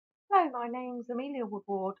my name's Amelia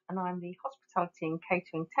Woodward and I'm the Hospitality and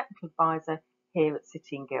Catering Technical Advisor here at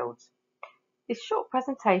City and Guilds. This short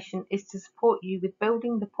presentation is to support you with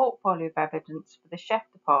building the portfolio of evidence for the Chef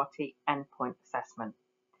de Partie endpoint assessment.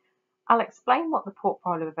 I'll explain what the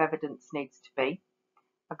portfolio of evidence needs to be.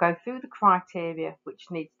 I'll go through the criteria which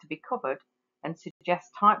needs to be covered and suggest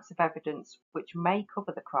types of evidence which may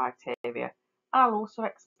cover the criteria. I'll also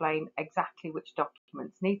explain exactly which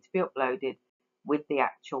documents need to be uploaded with the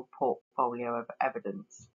actual portfolio of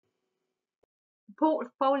evidence. The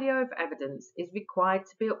portfolio of evidence is required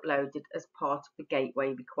to be uploaded as part of the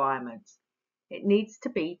gateway requirements. It needs to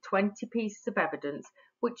be 20 pieces of evidence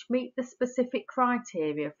which meet the specific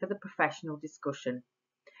criteria for the professional discussion.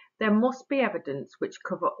 There must be evidence which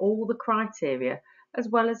cover all the criteria as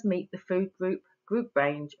well as meet the food group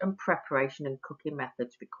range and preparation and cooking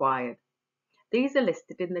methods required. These are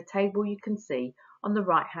listed in the table you can see on the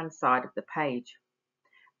right hand side of the page.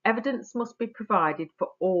 Evidence must be provided for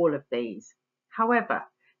all of these. However,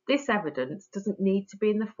 this evidence doesn't need to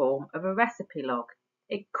be in the form of a recipe log.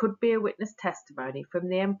 It could be a witness testimony from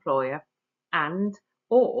the employer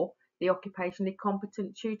or the occupationally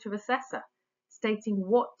competent tutor assessor, stating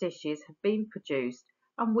what dishes have been produced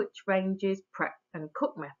and which ranges, prep and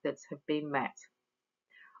cook methods have been met.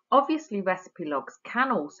 Obviously, recipe logs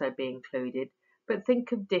can also be included, but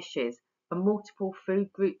think of dishes and multiple food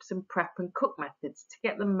groups and prep and cook methods to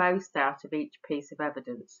get the most out of each piece of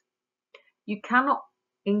evidence. You cannot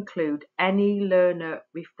include any learner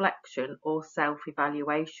reflection or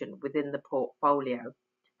self-evaluation within the portfolio.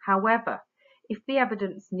 However, if the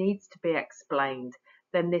evidence needs to be explained,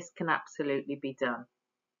 then this can absolutely be done.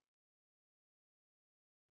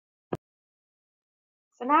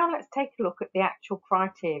 So now let's take a look at the actual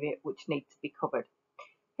criteria which need to be covered.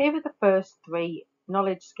 Here are the first three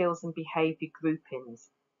knowledge, skills and behaviour groupings: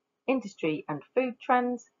 industry and food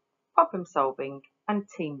trends, problem solving and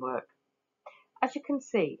teamwork. As you can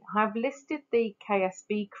see, I've listed the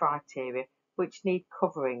KSB criteria which need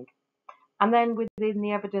covering, and then within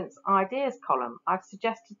the evidence ideas column I've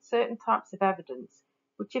suggested certain types of evidence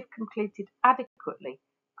which, if completed adequately,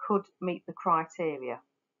 could meet the criteria.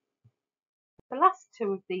 The last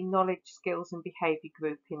two of the knowledge, skills and behaviour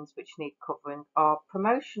groupings which need covering are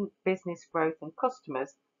promotion, business growth and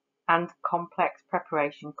customers, and complex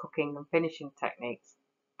preparation, cooking and finishing techniques.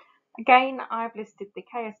 Again, I've listed the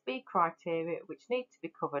KSB criteria which need to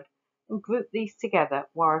be covered and grouped these together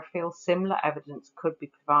where I feel similar evidence could be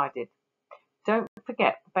provided. Don't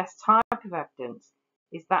forget, the best type of evidence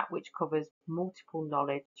is that which covers multiple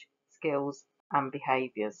knowledge, skills and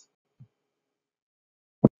behaviours.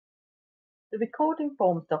 The recording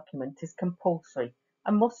forms document is compulsory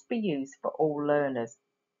and must be used for all learners.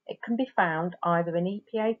 It can be found either in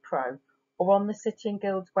EPA Pro or on the City and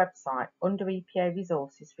Guilds website under EPA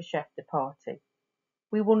Resources for Chef de Partie.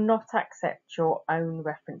 We will not accept your own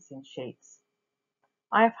referencing sheets.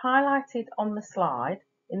 I have highlighted on the slide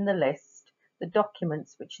in the list the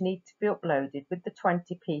documents which need to be uploaded with the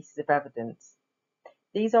 20 pieces of evidence.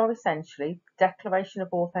 These are essentially declaration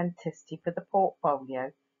of authenticity for the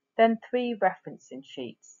portfolio, then 3 referencing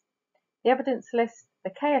sheets, the evidence list,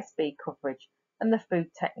 the KSB coverage and the food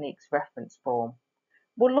techniques reference form.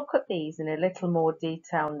 We'll look at these in a little more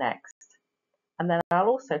detail next, and then I'll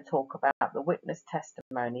also talk about the witness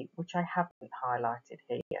testimony, which I haven't highlighted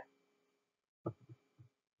here.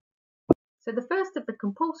 So the first of the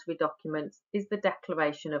compulsory documents is the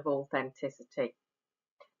Declaration of Authenticity.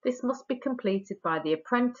 This must be completed by the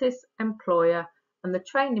apprentice, employer and the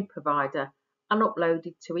training provider and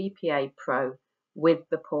uploaded to EPA Pro with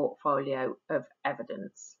the portfolio of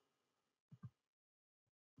evidence.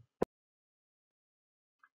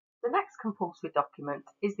 The next compulsory document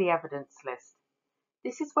is the evidence list.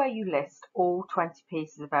 This is where you list all 20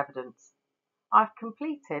 pieces of evidence. I've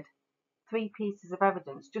completed 3 pieces of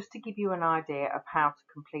evidence just to give you an idea of how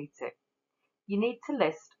to complete it. You need to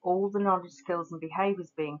list all the knowledge, skills and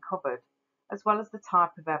behaviours being covered, as well as the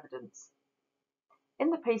type of evidence. In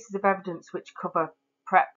the pieces of evidence which cover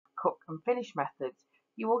prep, cook and finish methods,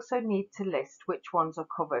 you also need to list which ones are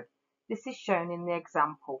covered. This is shown in the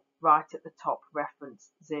example right at the top, reference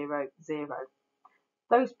 00.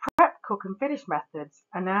 Those prep, cook and finish methods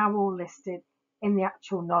are now all listed in the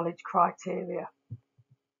actual knowledge criteria.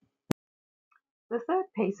 The third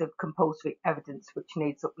piece of compulsory evidence which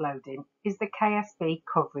needs uploading is the KSB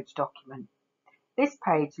coverage document. This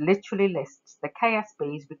page literally lists the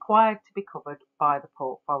KSBs required to be covered by the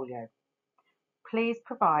portfolio. Please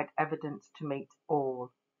provide evidence to meet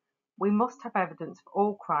all. We must have evidence for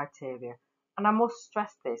all criteria, and I must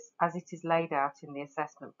stress this as it is laid out in the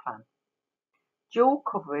assessment plan. Dual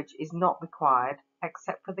coverage is not required,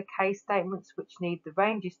 except for the case statements which need the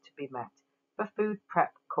ranges to be met for food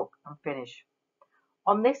prep, cook and finish.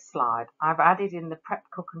 On this slide, I've added in the prep,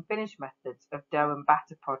 cook and finish methods of dough and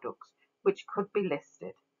batter products which could be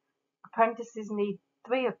listed. Apprentices need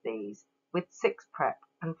 3 of these with 6 prep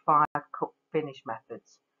and 5 cook finish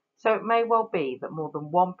methods, so it may well be that more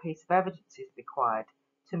than one piece of evidence is required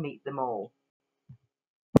to meet them all.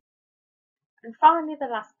 And finally, the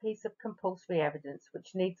last piece of compulsory evidence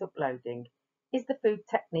which needs uploading is the Food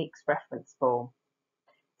Techniques Reference Form.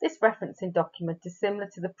 This referencing document is similar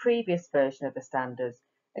to the previous version of the standards,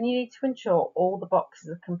 and you need to ensure all the boxes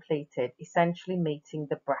are completed, essentially meeting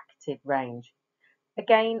the bracketed range.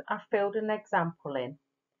 Again, I've filled an example in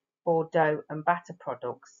for dough and batter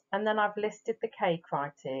products, and then I've listed the K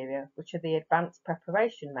criteria, which are the advanced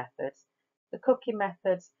preparation methods, the cooking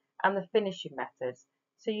methods and the finishing methods,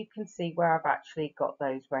 so you can see where I've actually got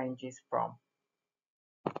those ranges from.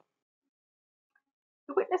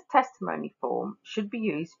 The witness testimony form should be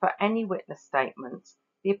used for any witness statements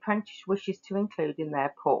the apprentice wishes to include in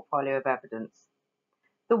their portfolio of evidence.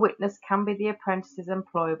 The witness can be the apprentice's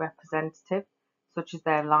employer representative, such as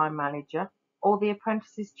their line manager, or the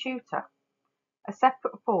apprentice's tutor. A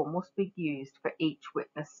separate form must be used for each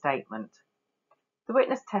witness statement. The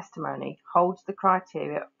witness testimony holds the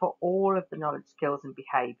criteria for all of the knowledge, skills and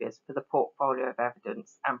behaviours for the portfolio of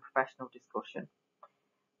evidence and professional discussion.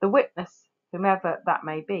 The witness, whomever that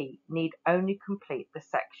may be, need only complete the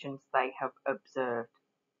sections they have observed.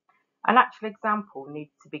 An actual example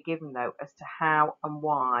needs to be given though as to how and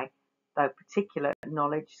why the particular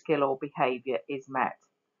knowledge, skill or behaviour is met.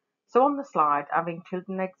 So on the slide I've included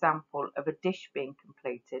an example of a dish being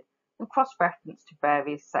completed and cross-referenced to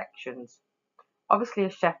various sections. Obviously a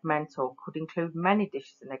chef mentor could include many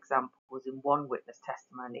dishes and examples in one witness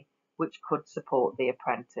testimony which could support the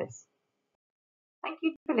apprentice. Thank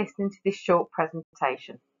you for listening to this short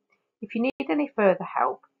presentation. If you need any further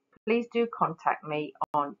help, please do contact me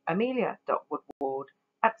on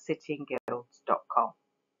amelia.woodward@cityandguilds.com.